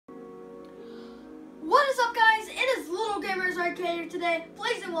What is up, guys? It is Little Gamers Arcade here today.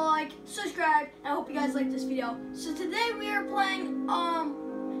 Please leave a like, subscribe, and I hope you guys like this video. So today we are playing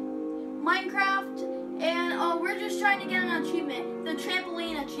Minecraft, and we're just trying to get an achievement, the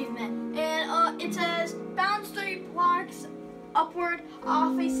trampoline achievement. And it says bounce 30 blocks upward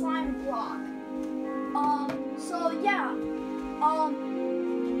off a slime block. So yeah.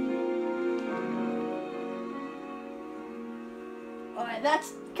 Alright,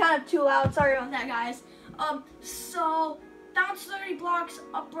 that's kind of too loud. Sorry about that, guys. So bounce 30 blocks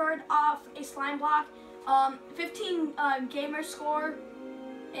upward off a slime block. 15 gamer score,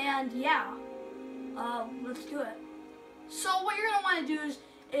 and yeah. Let's do it. So what you're gonna want to do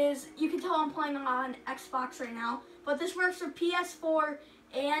is you can tell I'm playing on Xbox right now, but this works for PS4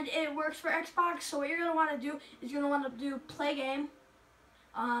 and it works for Xbox. So what you're gonna want to do is you're gonna want to do play game.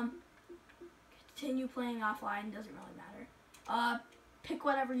 Continue playing offline, doesn't really matter. Pick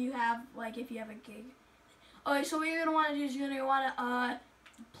whatever you have, like if you have a gig. Okay, so what you're gonna want to do is you're gonna want to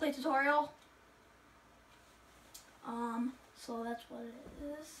play tutorial. So that's what it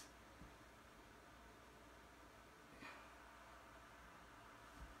is.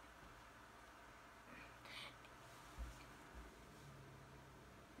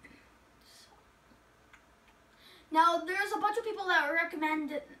 Now there's a bunch of people that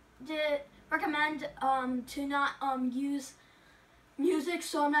recommend to not use music,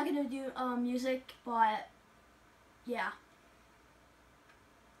 so I'm not gonna do music, but yeah.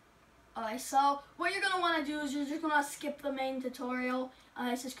 Okay, so what you're gonna want to do is you're just gonna skip the main tutorial.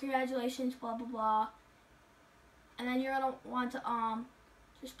 It says congratulations, blah blah blah, and then you're gonna want to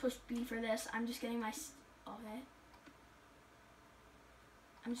just push B for this. I'm just getting my okay.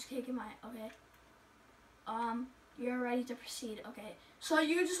 I'm just taking my okay. You're ready to proceed. Okay, so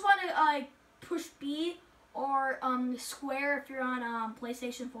you just want to push B or square if you're on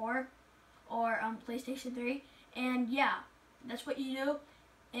PlayStation 4 or PlayStation 3, and yeah, that's what you do.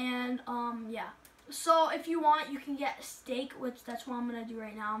 And yeah, so if you want, you can get a steak, which that's what I'm gonna do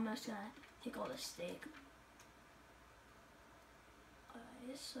right now. I'm just gonna take all the steak.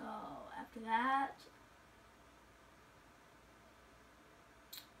 Okay, so after that,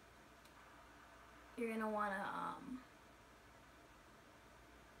 you're gonna wanna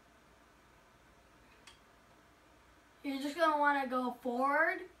you're just gonna wanna go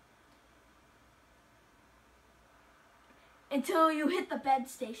forward until you hit the bed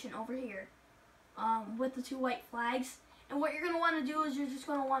station over here, with the two white flags. And what you're gonna wanna do is you're just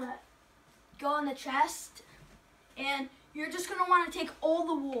gonna wanna go in the chest, and you're just gonna wanna take all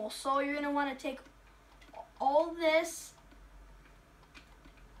the wool. So you're gonna wanna take all this,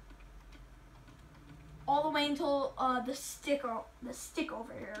 all the way until the stick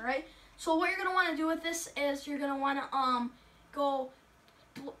over here, right? So what you're gonna want to do with this is you're gonna want to go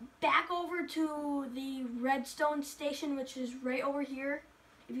back over to the redstone station, which is right over here.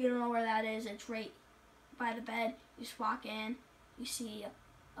 If you don't know where that is, it's right by the bed. You just walk in, you see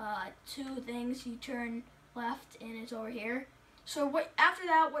two things. You turn left, and it's over here. So after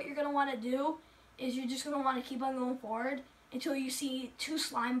that, what you're gonna want to do is you're just gonna want to keep on going forward until you see two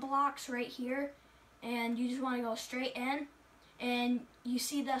slime blocks right here. And you just want to go straight in, and you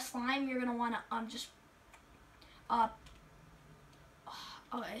see the slime. You're gonna want to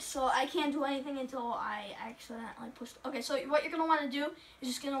okay, so I can't do anything until I accidentally pushed. Okay, so what you're gonna want to do is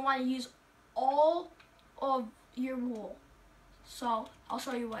just gonna want to use all of your wool. So I'll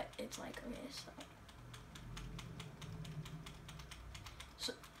show you what it's like. Okay,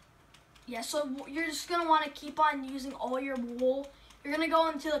 so yeah, so you're just gonna want to keep on using all your wool. You're gonna go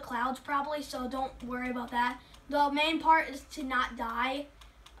into the clouds probably, so don't worry about that. The main part is to not die.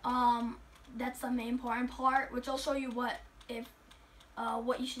 That's the main important part, which I'll show you what you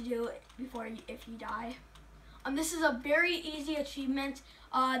should do if you die. This is a very easy achievement.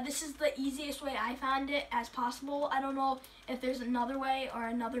 This is the easiest way I found it as possible. I don't know if there's another way or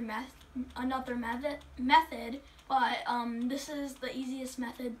another method, but this is the easiest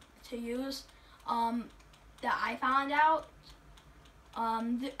method to use that I found out.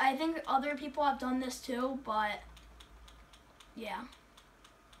 I think other people have done this too, but yeah.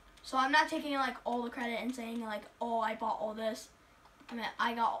 So I'm not taking like all the credit and saying like, oh, I bought all this. I mean,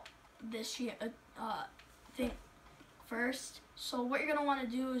 I got this thing first. So what you're gonna want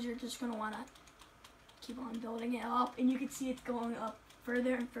to do is you're just gonna want to keep on building it up, and you can see it's going up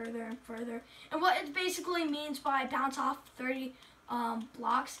further and further and further. And what it basically means by bounce off 30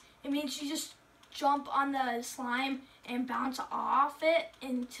 blocks, it means you just jump on the slime and bounce off it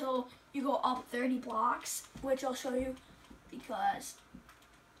until you go up 30 blocks, which I'll show you because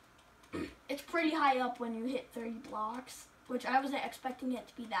it's pretty high up when you hit 30 blocks, which I wasn't expecting it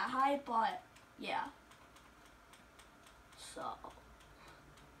to be that high, but yeah. So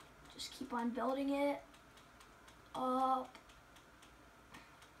just keep on building it up.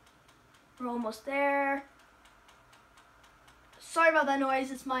 We're almost there. Sorry about that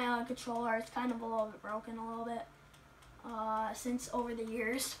noise. It's my controller. It's kind of a little bit broken a little bit since over the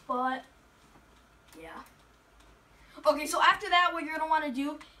years, but yeah. Okay, so after that, what you're gonna want to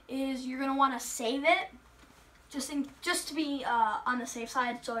do is you're gonna want to save it, just to be on the safe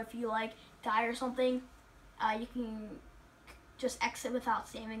side. So if you like die or something, you can just exit without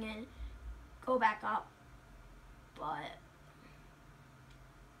saving it, go back up. But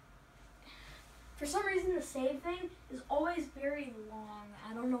for some reason, the save thing is always very long.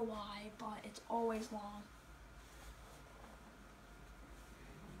 I don't know why, but it's always long.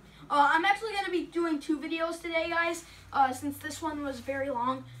 I'm actually going to be doing 2 videos today, guys, since this one was very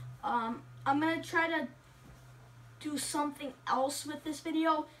long. I'm going to try to do something else with this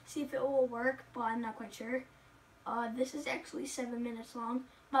video, see if it will work, but I'm not quite sure. This is actually 7 minutes long.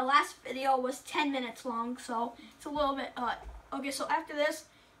 My last video was 10 minutes long, so it's a little bit, okay, so after this,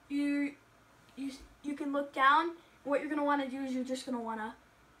 you can look down. What you're going to want to do is you're just going to want to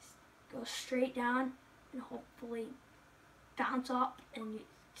go straight down and hopefully bounce up and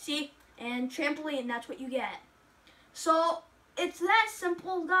see, and trampoline, that's what you get. So it's that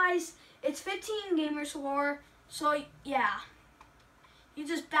simple, guys. It's 15 gamer score. So yeah, you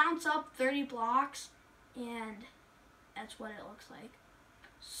just bounce up 30 blocks and that's what it looks like.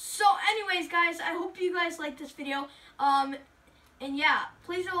 So anyways, guys, I hope you guys liked this video. And yeah,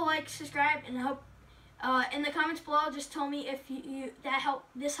 please do like, subscribe, and I hope in the comments below, just tell me if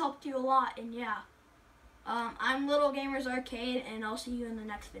this helped you a lot. And yeah, I'm Little Gamers Arcade, and I'll see you in the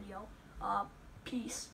next video. Peace.